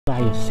by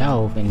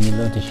yourself and you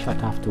learn to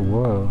shut off the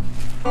world,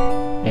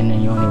 and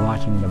then you're only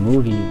watching the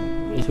movie,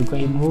 it's a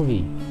great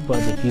movie. But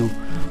if you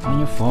on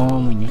your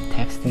phone, when you're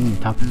texting, you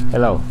talk.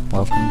 Hello,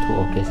 welcome to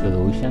OK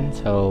Solution.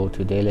 So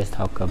today let's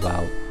talk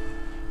about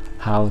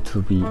how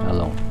to be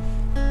alone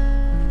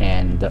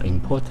and the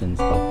importance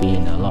of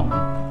being alone.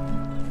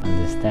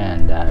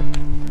 Understand that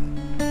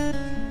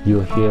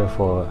you're here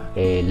for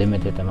a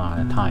limited amount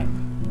of time,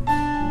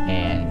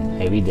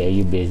 and every day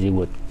you're busy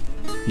with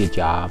your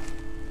job,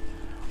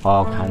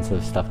 all kinds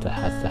of stuff that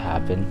has to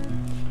happen.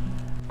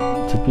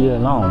 To be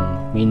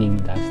alone, meaning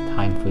that's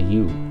time for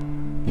you.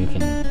 You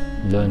can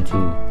learn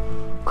to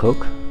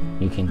cook,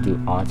 you can do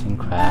arts and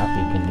craft,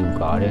 you can do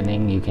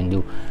gardening, you can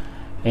do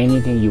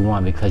anything you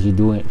want because you're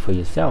doing it for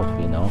yourself,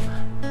 you know.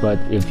 But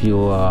if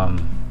you're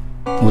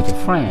with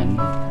a friend,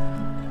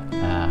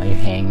 you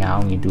hang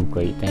out, you do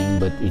great things,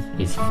 but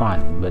it's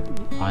fun. But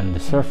on the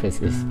surface,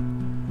 it's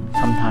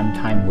sometimes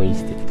time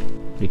wasted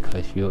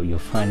because your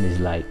friend is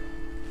like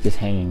just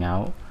hanging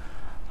out,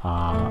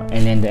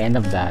 and then the end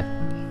of that,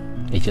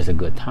 it's just a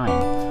good time.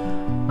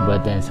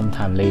 But then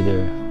sometime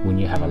later, when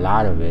you have a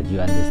lot of it, you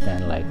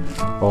understand like,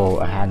 oh,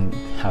 I hadn't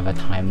have a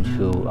time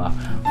to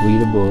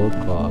read a book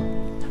or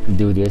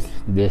do this.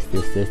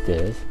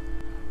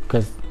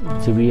 Because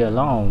to be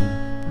alone,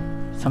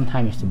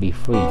 sometimes to be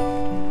free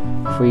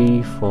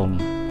from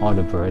all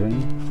the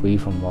burden, free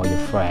from all your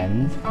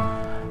friends,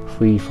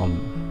 free from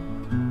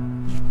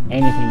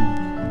anything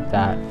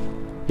that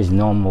is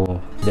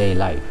normal day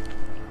life.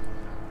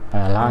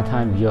 And a lot of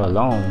times you're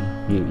alone,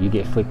 you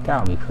get freaked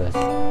out because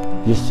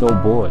you're so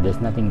bored, there's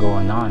nothing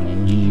going on,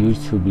 and you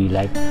used to be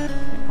like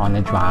on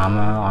a drama,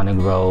 on the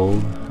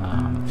road,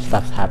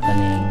 stuff's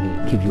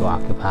happening, keep you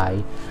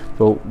occupied.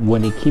 But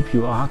when they keep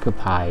you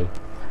occupied,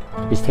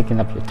 it's taking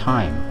up your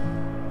time,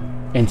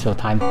 and so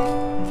time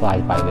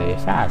flies by very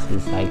fast.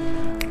 It's like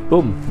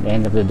boom, the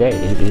end of the day,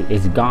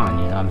 it's gone,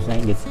 you know what I'm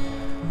saying? It's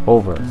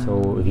over.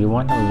 So if you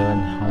want to learn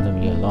how to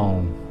be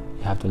alone,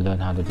 you have to learn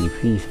how to be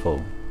peaceful.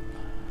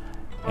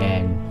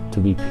 And to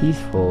be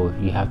peaceful,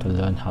 you have to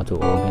learn how to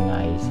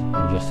organize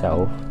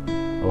yourself,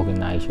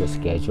 organize your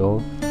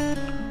schedule,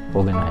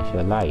 organize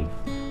your life.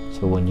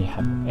 So when you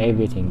have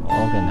everything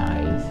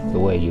organized the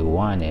way you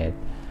want it,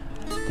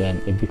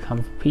 then it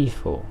becomes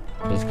peaceful.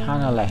 It's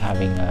kind of like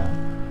having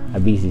a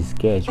busy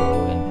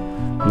schedule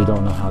and you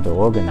don't know how to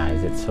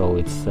organize it, so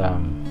it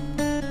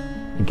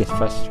gets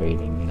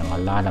frustrating, you know, a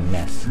lot of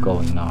mess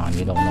going on.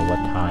 You don't know what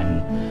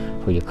time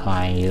for your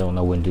client, you don't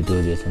know when to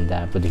do this and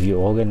that. But if you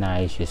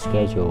organize your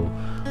schedule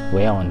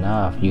well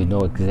enough, you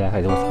know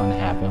exactly what's going to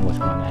happen,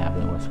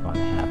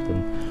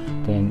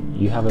 then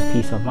you have a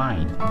peace of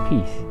mind,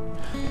 peace.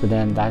 So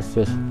then that's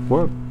just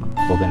work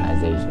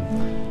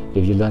organization.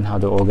 If you learn how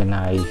to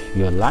organize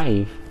your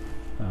life,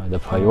 the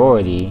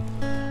priority,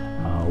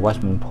 what's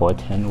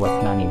important,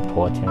 what's not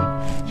important,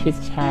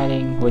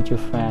 chit-chatting with your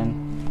friend,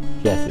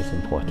 yes, it's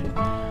important,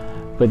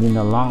 but in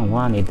the long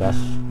run, it does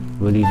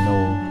really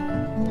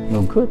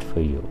no good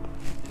for you.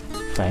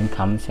 Friend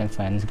comes and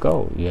friends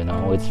go. You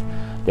know,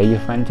 they're your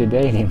friend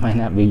today. They might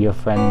not be your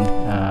friend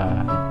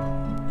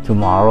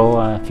tomorrow,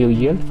 a few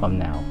years from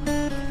now.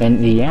 And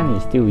in the end,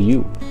 it's still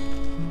you.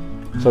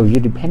 So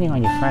you're depending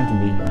on your friend to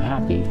be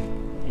happy,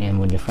 and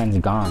when your friend's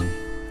gone,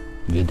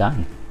 you're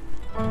done.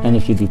 And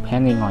if you're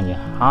depending on your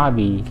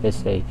hobby, let's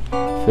say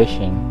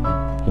fishing,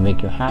 to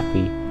make you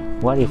happy,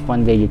 what if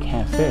one day you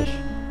can't fish?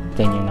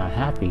 Then you're not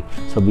happy.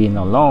 So being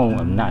alone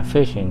and not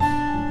fishing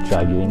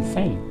drive you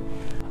insane.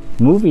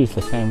 Movies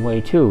the same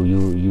way too.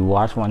 You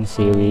watch one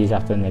series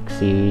after next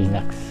series,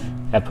 next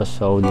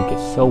episode, you get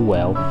so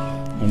well,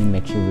 and it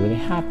makes you really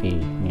happy.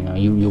 You know,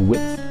 you're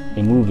with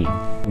a movie.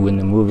 When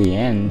the movie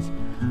ends,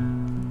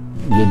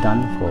 you're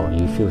done for.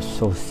 You feel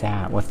so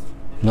sad.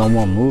 No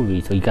more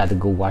movie, so you got to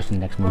go watch the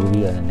next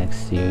movie or the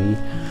next series.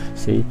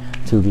 See,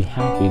 to be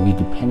happy, we're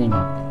depending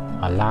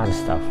on a lot of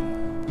stuff.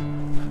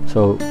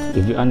 So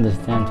if you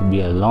understand to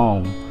be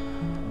alone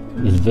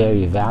is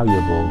very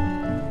valuable,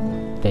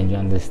 then you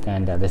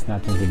understand that there's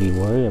nothing to be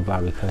worried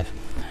about, because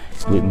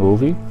with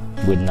movie,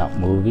 with not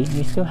movie,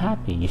 you're still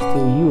happy, you're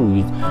still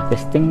you.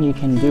 There's things you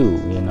can do,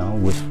 you know,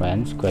 with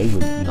friends, great,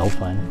 with no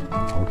fun,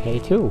 okay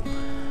too.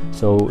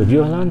 So if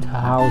you learn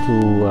how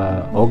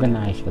to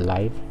organize your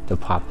life the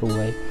proper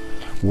way,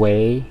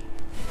 weigh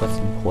what's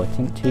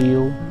important to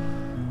you,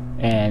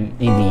 and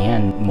in the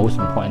end, most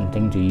important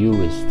thing to you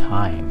is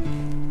time.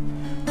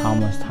 How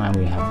much time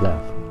we have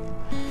left?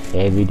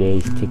 Every day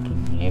is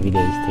ticking,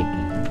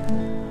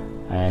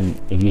 and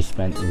if you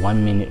spend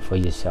 1 minute for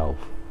yourself,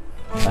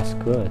 that's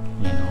good,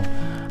 you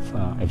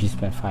know. If you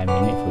spend 5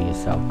 minutes for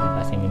yourself,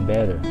 that's even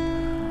better.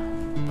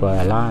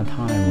 But a lot of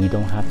time we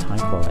don't have time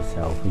for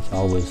ourselves. It's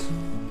always,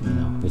 you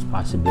know,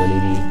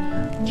 responsibility,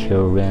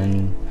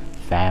 children,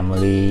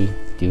 family,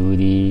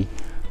 duty,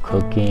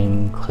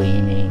 cooking,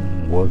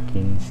 cleaning,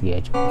 working,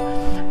 schedule.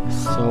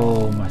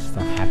 So much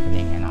stuff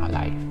happening in our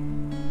life.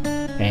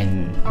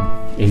 And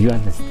if you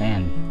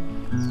understand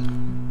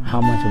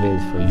how much of it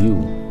is for you,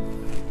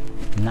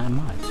 not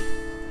much.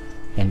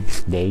 And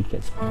day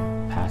gets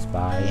passed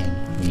by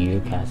and year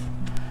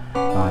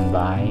gone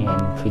by,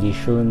 and pretty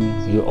soon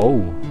you're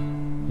old,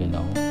 you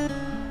know.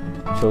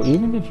 So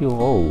even if you're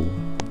old,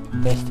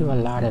 there's still a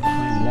lot of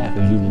time left.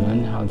 If you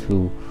learn how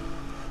to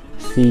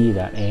see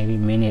that every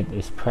minute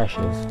is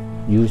precious,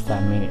 use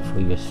that minute for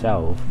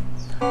yourself,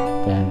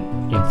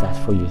 then if that's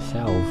for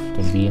yourself,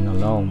 then being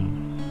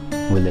alone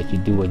will let you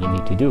do what you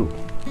need to do.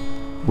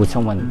 With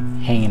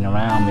someone hanging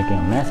around making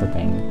a mess of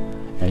things,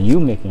 and you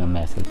making a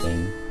mess of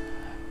things,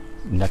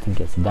 nothing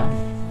gets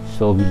done.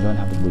 So if you learn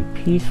how to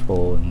be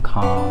peaceful and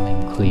calm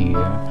and clear,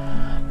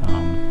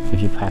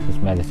 if you practice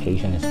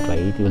meditation, it's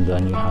great. You'll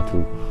learn how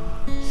to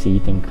see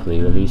things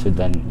clearly, so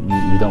then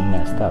you don't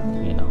mess up,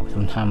 you know.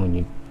 Sometimes when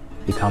you're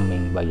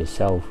becoming by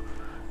yourself,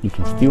 you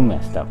can still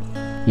mess up.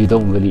 You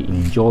don't really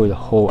enjoy the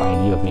whole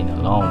idea of being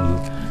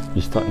alone.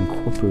 You start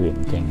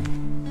incorporating things.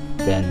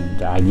 Then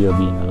the idea of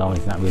being alone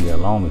is not really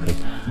alone, because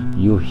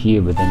you're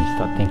here, but then you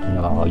start thinking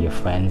about all your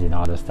friends and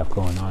all the stuff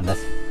going on.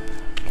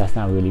 That's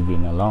not really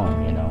being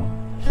alone, you know.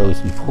 So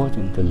it's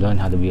important to learn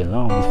how to be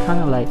alone. It's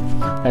kind of like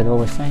I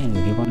was saying,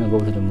 if you're going to go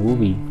to the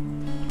movie,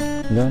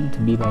 learn to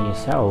be by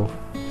yourself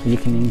so you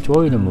can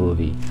enjoy the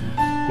movie.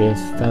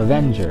 It's the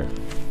Avenger,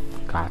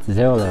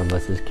 Godzilla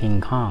versus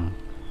King Kong.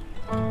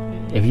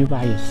 If you're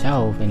by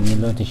yourself and you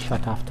learn to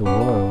shut off the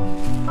world,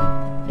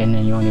 and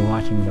then you're only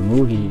watching the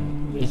movie,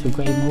 it's a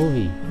great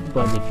movie.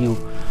 But if you're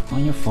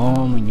on your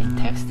phone and you're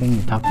texting,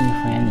 you're talking to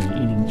your friends, you're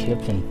eating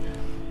chips, and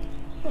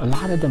a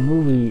lot of the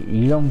movie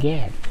you don't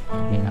get,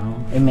 you know.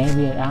 It may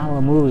be an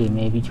hour movie,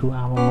 maybe 2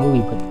 hour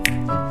movie, but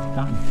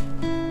done.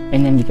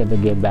 And then you got to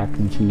get back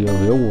into your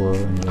real world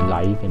and your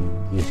life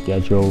and your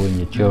schedule and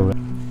your children.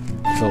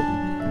 So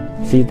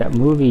see, that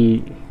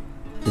movie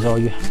is all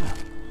you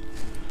have.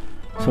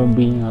 So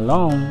being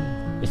alone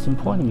is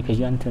important, because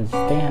you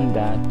understand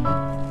that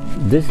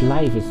this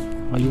life is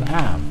all you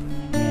have,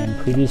 and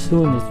pretty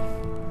soon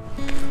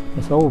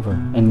it's over.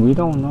 And we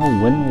don't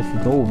know when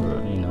it's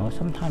over, you know.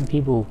 Sometimes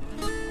people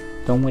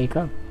don't wake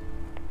up,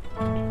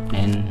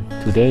 and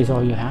today is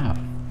all you have,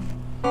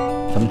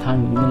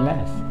 sometimes even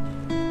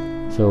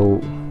less.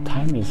 So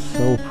time is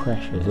so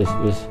precious.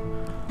 It's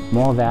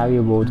more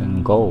valuable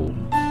than gold.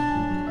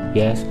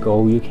 Yes,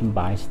 gold, you can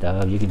buy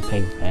stuff, you can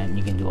pay rent,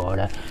 you can do all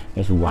that.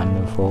 It's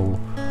wonderful.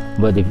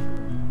 But if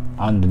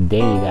on the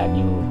day that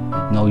you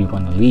know you're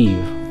going to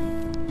leave,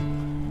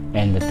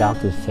 and the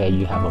doctors say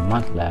you have a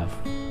month left,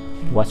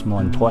 what's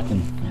more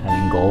important,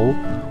 having gold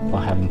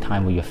or having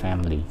time with your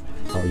family,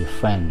 or your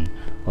friend,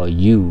 or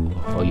you,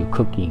 or your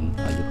cooking,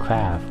 or your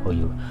craft, or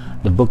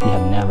the book you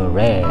have never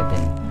read,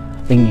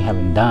 and thing you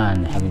haven't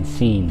done, haven't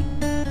seen.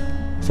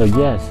 So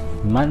yes,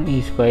 money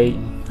is great,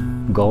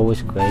 gold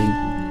is great,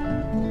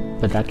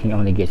 but that can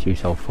only get you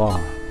so far.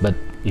 But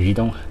if you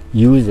don't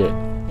use it,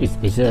 it's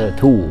just a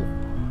tool.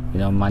 You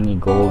know, money,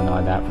 gold, and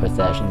all that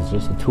possession is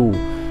just a tool.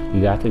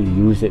 You got to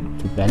use it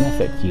to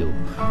benefit you.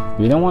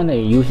 You don't want to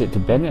use it to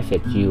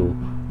benefit you,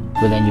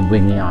 but then you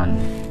bring it on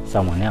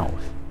someone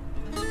else,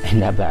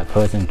 and that bad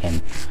person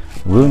can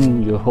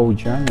ruin your whole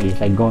journey.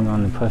 It's like going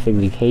on a perfect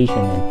vacation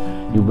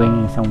and you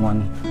bringing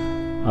someone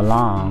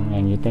along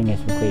and you think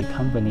it's a great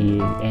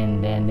company,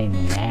 and then they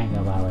nag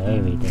about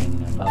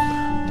everything, about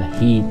the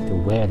heat, the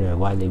weather,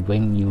 why you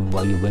bring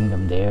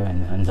them there,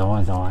 and so on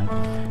and so on.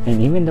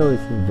 And even though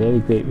it's a very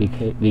great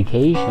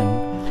vacation,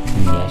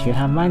 and yes, you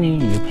have money,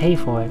 you pay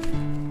for it,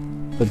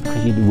 but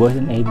because you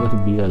wasn't able to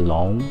be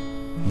alone,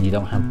 and you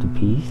don't have the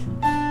peace,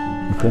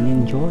 you couldn't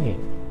enjoy it,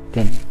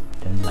 then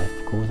life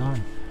goes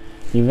on.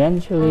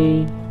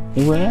 Eventually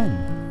it will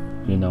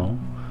end, you know.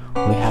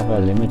 We have a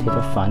limited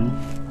of fun,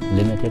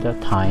 limited of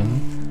time,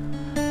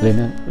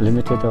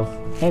 limited of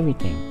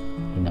everything,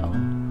 you know.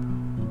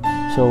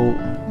 So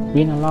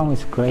being alone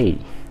is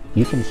great.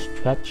 You can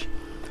stretch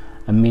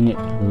a minute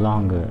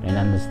longer and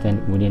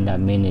understand within that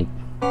minute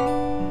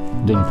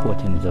the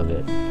importance of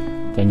it.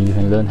 Then you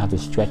can learn how to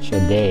stretch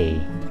your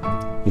day,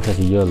 because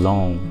you're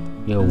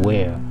alone, you're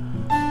aware,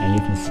 and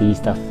you can see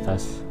stuff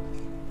that's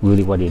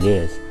really what it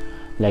is.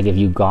 Like if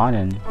you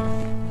garden,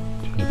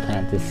 you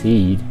plant the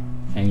seed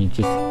and you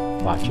just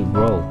watch it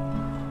grow.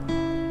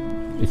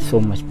 It's so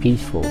much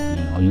peaceful,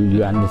 you know.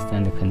 You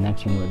understand the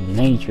connection with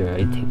nature.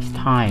 It takes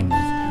time,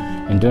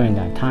 and during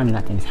that time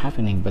nothing's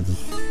happening, but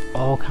it's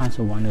all kinds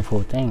of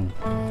wonderful things.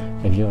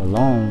 If you're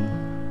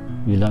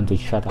alone, you learn to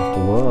shut off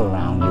the world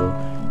around you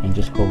and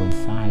just go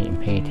inside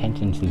and pay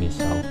attention to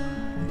yourself.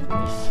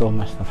 There's so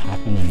much stuff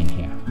happening in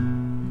here,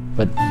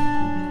 but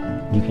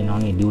you can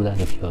only do that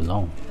if you're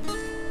alone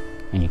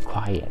and you're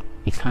quiet.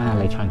 It's kind of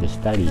like trying to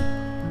study.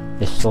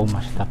 There's so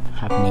much stuff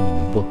happening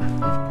in the book,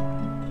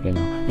 you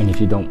know. And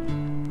if you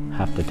don't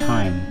have the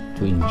time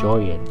to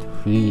enjoy it, to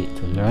read it,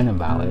 to learn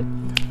about it,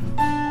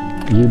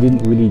 you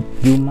didn't really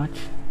do much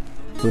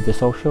with the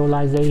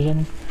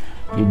socialization.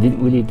 You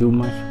didn't really do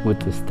much with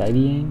the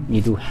studying.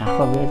 You do half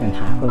of it and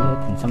half of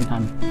it, and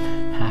sometimes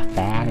half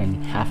bad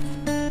and half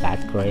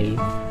bad grade.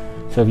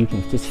 So if you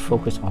can just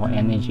focus all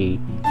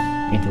energy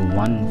into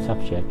one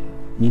subject,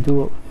 you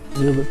do a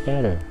little bit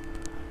better.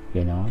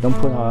 You know, don't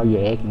put all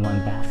your eggs in one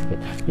basket.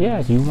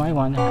 Yes, you might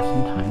want to have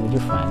some time with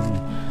your friend.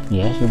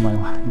 Yes, you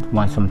might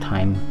want some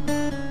time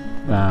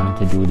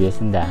to do this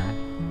and that,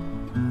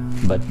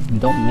 but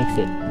don't mix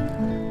it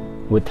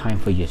with time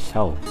for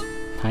yourself.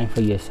 Time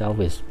for yourself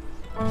is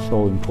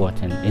so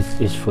important.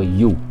 It's for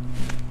you.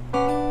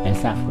 And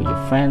it's not for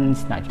your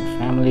friends, not your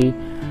family.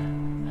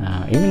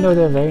 Even though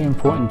they're very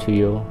important to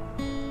you,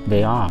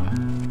 they are.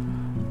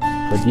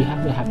 But you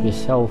have to have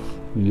yourself,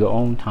 your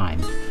own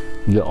time,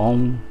 your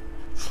own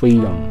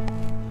freedom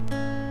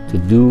to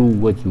do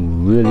what you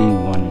really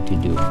wanted to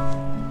do,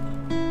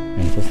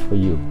 and just for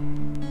you.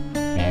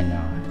 And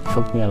it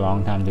took me a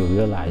long time to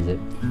realize it,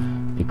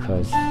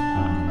 because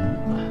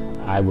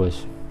I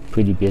was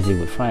pretty busy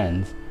with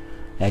friends.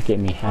 That get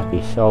me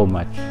happy so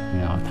much.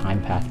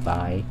 Time passed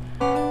by.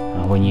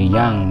 When you're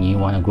young, you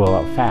want to grow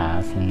up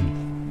fast,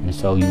 and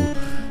so you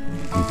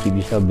keep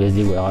yourself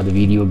busy with all the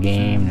video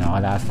games and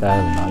all that stuff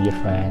and all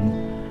your friends.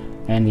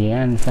 And in the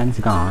end, friends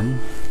gone.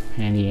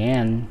 In the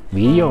end,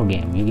 video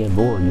game, you get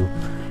bored.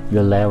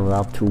 You level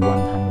up to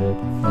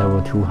 100,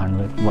 level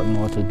 200. What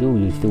more to do?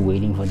 You're still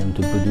waiting for them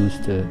to produce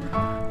the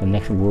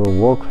next World of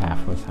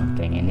Warcraft or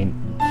something, and then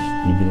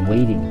you've been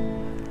waiting,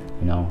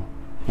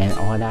 and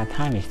all that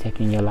time is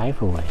taking your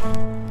life away.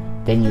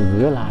 Then you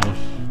realize,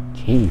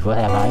 gee, what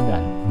have I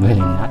done? Really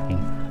nothing.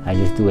 I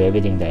just do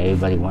everything that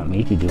everybody wants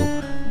me to do,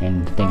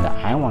 and the thing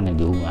that I want to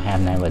do, I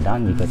have never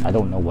done, because I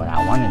don't know what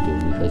I want to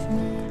do, because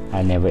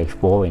I never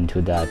explored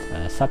into that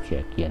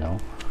subject,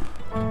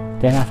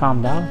 Then I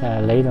found out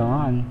that later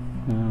on,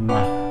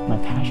 my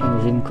passion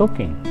is in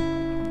cooking,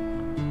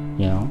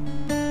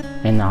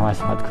 And now I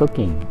start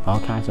cooking all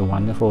kinds of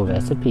wonderful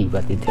recipes,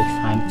 but it takes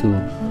time to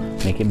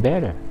make it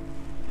better.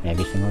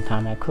 Every single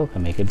time I cook, I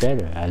make it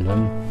better. I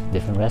learn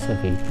different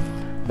recipes.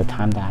 The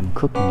time that I'm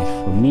cooking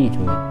is for me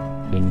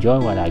to enjoy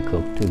what I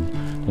cook,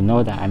 to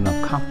know that I'm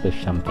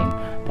accomplished something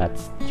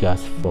that's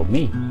just for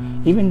me.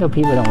 Even though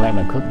people don't like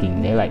my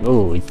cooking, they're like,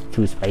 oh, it's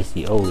too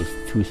spicy, oh,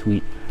 it's too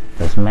sweet.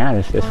 Doesn't matter,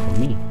 it's just for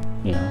me,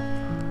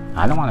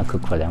 I don't want to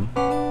cook for them.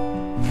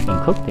 I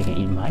can cook, they can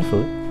eat my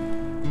food.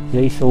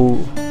 So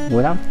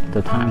without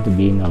the time to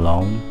being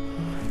alone,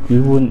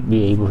 you wouldn't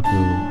be able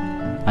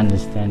to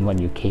understand what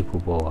you're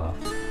capable of.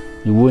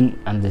 You wouldn't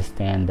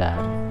understand that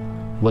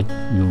what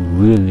you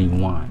really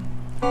want.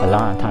 A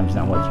lot of times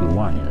not what you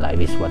want in life,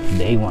 it's what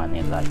they want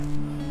in life.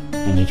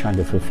 And you're trying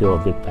to fulfill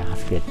a big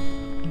basket.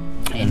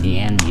 In the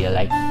end, you're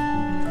like,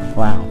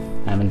 wow,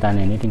 I haven't done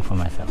anything for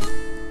myself.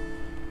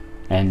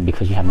 And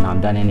because you have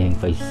not done anything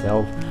for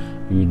yourself,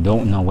 you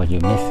don't know what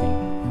you're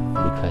missing,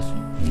 because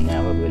you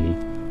never really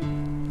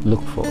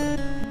look for it.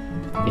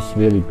 It's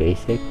really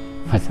basic,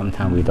 but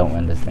sometimes we don't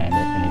understand it,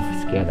 and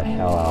it scares the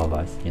hell out of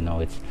us.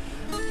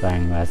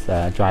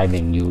 It's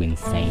driving you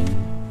insane,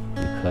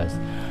 because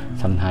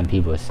sometimes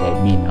people say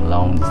being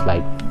alone is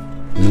like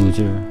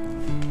loser,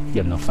 you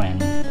have no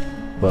friends.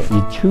 But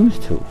you choose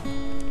to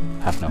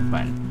have no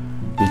friends.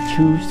 You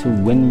choose to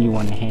when you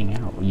want to hang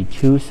out. You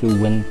choose to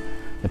when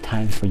the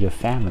time for your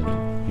family.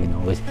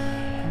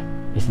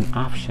 It's an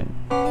option.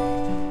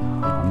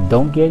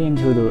 Don't get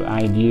into the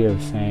idea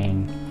of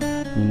saying,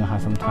 how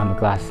sometimes the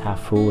glass is half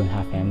full and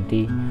half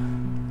empty.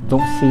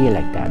 Don't see it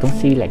like that. Don't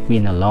see it like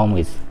being alone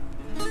is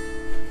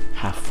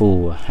half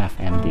full or half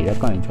empty. That's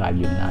going to drive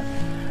you nuts.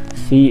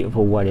 See it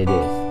for what it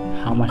is.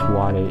 How much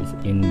water is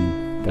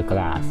in the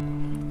glass.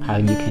 How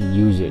you can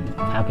use it.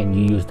 How can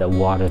you use that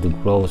water to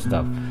grow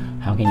stuff.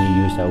 How can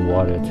you use that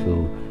water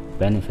to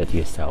benefit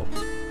yourself.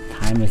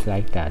 Time is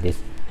like that. It's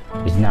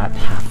not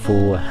half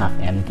full or half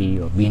empty,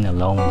 or being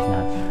alone is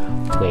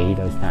not great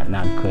or it's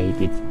not great.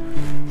 It's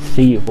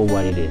see it for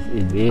what it is.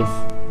 It is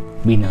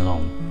being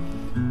alone.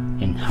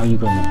 And how you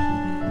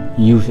gonna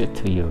use it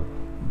to your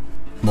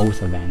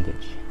most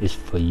advantage. It's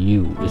for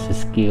you. It's a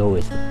skill,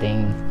 it's a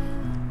thing.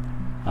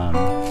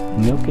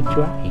 Milk it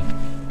dry.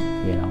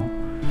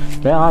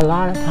 There are a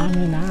lot of times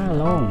you're not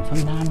alone.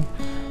 Sometimes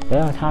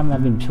there are times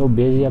I've been so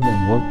busy, I've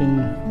been working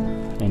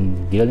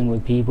and dealing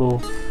with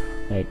people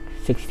like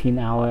 16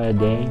 hours a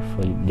day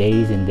for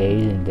days and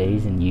days and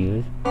days and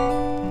years.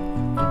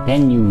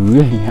 Then you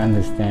really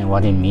understand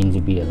what it means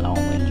to be alone,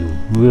 and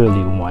you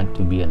really want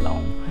to be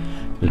alone,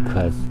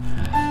 because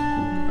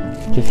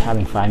just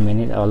having 5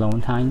 minutes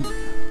alone time,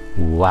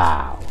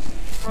 wow.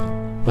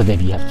 But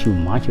if you have too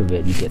much of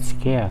it, you get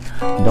scared.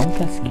 Don't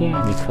get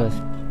scared, because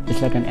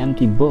it's like an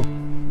empty book.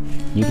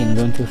 You can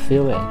learn to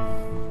fill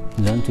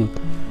it. Learn to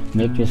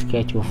make your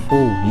schedule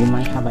full. You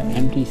might have an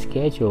empty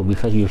schedule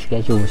because your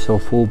schedule was so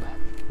full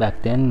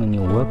back then when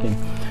you're working.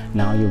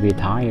 Now you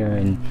retire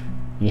and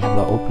you have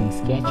an open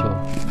schedule.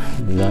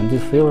 Learn to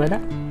fill it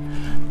up.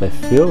 But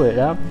fill it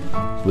up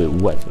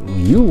with what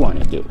you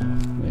want to do.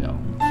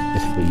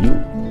 It's for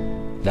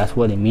you. That's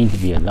what it means to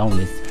be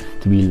alone.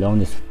 To be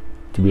alone is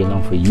to be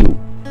alone for you.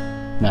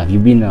 Now if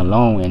you've been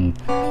alone and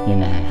you're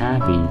not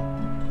happy,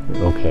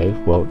 okay,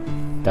 well,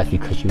 that's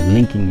because you're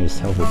linking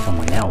yourself with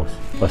someone else,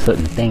 or a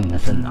certain thing, a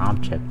certain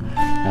object.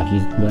 Now if you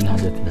learn how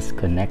to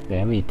disconnect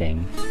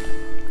everything,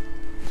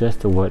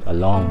 just the word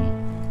alone,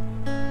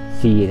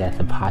 see it as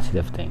a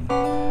positive thing.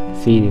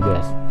 See it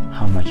as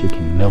how much you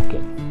can milk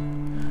it.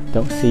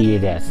 Don't see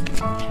it as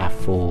half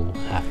full,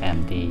 half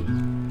empty.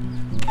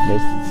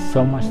 There's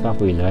so much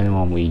stuff we learn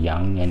when we're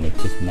young, and it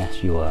just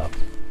messes you up.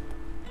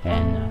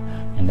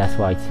 And that's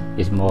why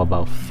it's more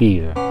about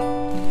fear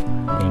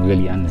than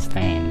really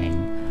understanding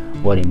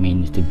what it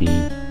means to be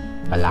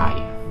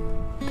alive.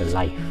 The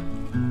life.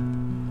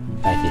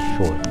 Life is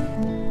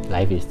short.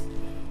 Life is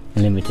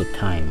limited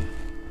time.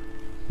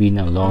 Being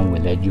alone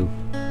will let you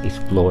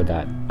explore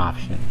that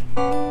option.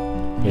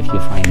 If you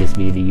find this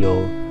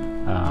video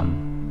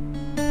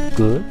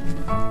good,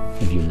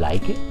 if you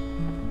like it,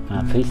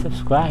 please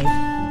subscribe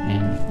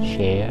and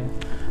share,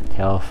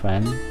 tell a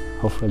friend.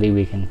 Hopefully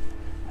we can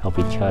help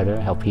each other,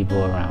 help people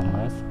around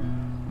us,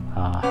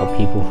 help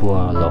people who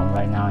are alone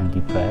right now and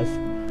depressed,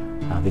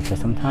 because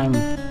sometimes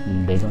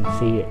they don't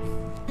see it,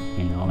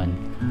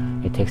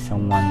 and it takes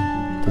someone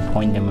to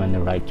point them in the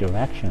right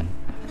direction.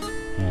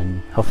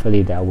 And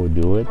hopefully that will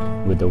do it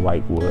with the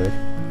right word,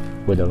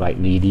 with the right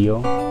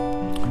video.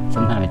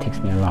 Sometimes it takes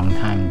me a long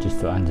time just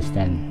to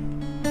understand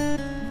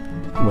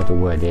what the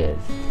word is.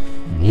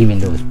 And even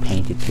though it's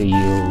painted to you,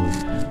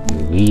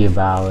 you read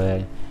about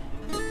it,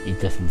 it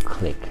doesn't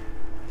click.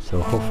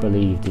 So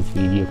hopefully if this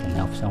video can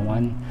help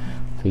someone,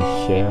 please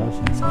share us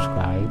and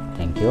subscribe.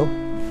 Thank you.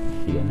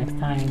 See you next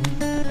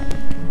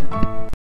time.